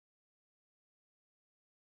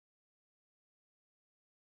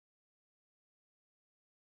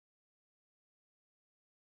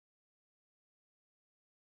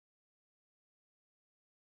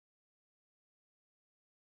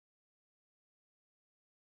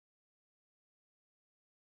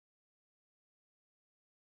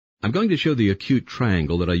I'm going to show the acute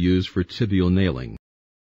triangle that I use for tibial nailing.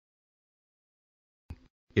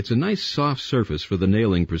 It's a nice soft surface for the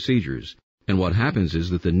nailing procedures, and what happens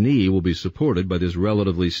is that the knee will be supported by this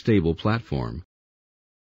relatively stable platform.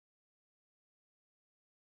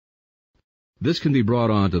 This can be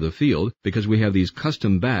brought onto the field because we have these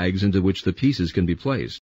custom bags into which the pieces can be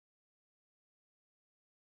placed.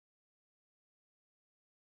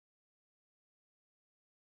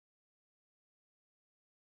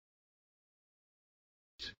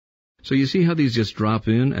 So you see how these just drop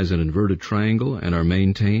in as an inverted triangle and are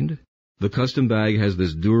maintained? The custom bag has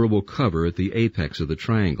this durable cover at the apex of the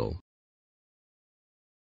triangle.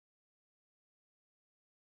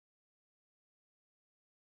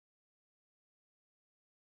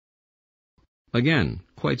 Again,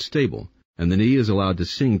 quite stable, and the knee is allowed to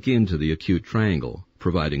sink into the acute triangle,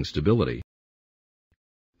 providing stability.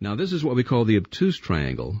 Now this is what we call the obtuse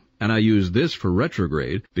triangle, and I use this for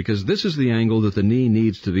retrograde because this is the angle that the knee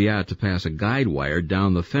needs to be at to pass a guide wire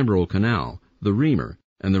down the femoral canal, the reamer,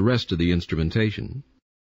 and the rest of the instrumentation.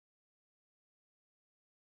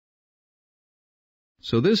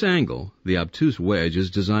 So this angle, the obtuse wedge, is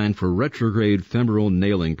designed for retrograde femoral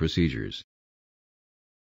nailing procedures.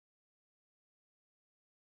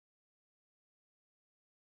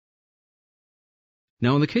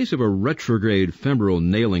 Now, in the case of a retrograde femoral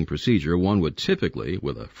nailing procedure, one would typically,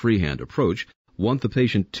 with a freehand approach, want the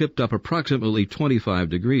patient tipped up approximately 25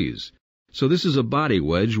 degrees. So this is a body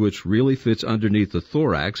wedge which really fits underneath the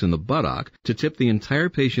thorax and the buttock to tip the entire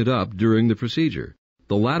patient up during the procedure.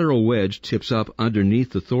 The lateral wedge tips up underneath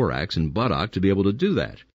the thorax and buttock to be able to do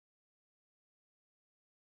that.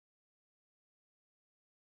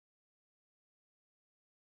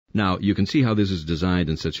 Now, you can see how this is designed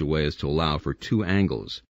in such a way as to allow for two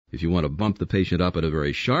angles. If you want to bump the patient up at a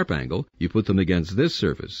very sharp angle, you put them against this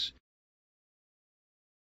surface.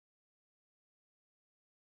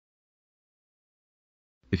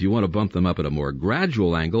 If you want to bump them up at a more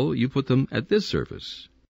gradual angle, you put them at this surface.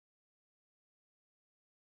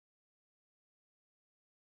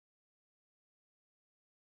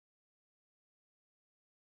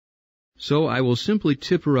 So I will simply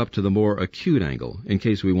tip her up to the more acute angle in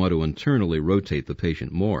case we want to internally rotate the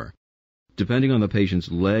patient more. Depending on the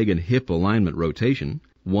patient's leg and hip alignment rotation,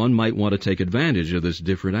 one might want to take advantage of this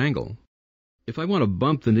different angle. If I want to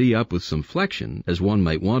bump the knee up with some flexion, as one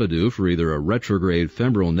might want to do for either a retrograde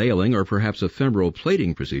femoral nailing or perhaps a femoral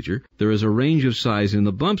plating procedure, there is a range of size in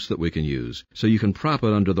the bumps that we can use, so you can prop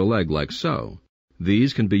it under the leg like so.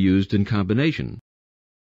 These can be used in combination.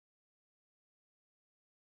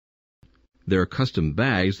 There are custom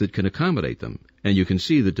bags that can accommodate them, and you can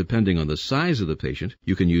see that depending on the size of the patient,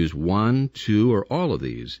 you can use one, two, or all of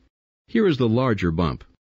these. Here is the larger bump.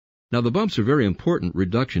 Now the bumps are very important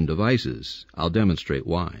reduction devices. I'll demonstrate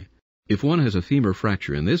why. If one has a femur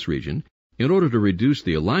fracture in this region, in order to reduce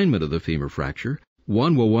the alignment of the femur fracture,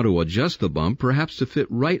 one will want to adjust the bump perhaps to fit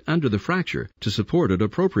right under the fracture to support it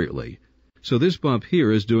appropriately. So this bump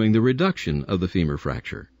here is doing the reduction of the femur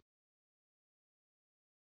fracture.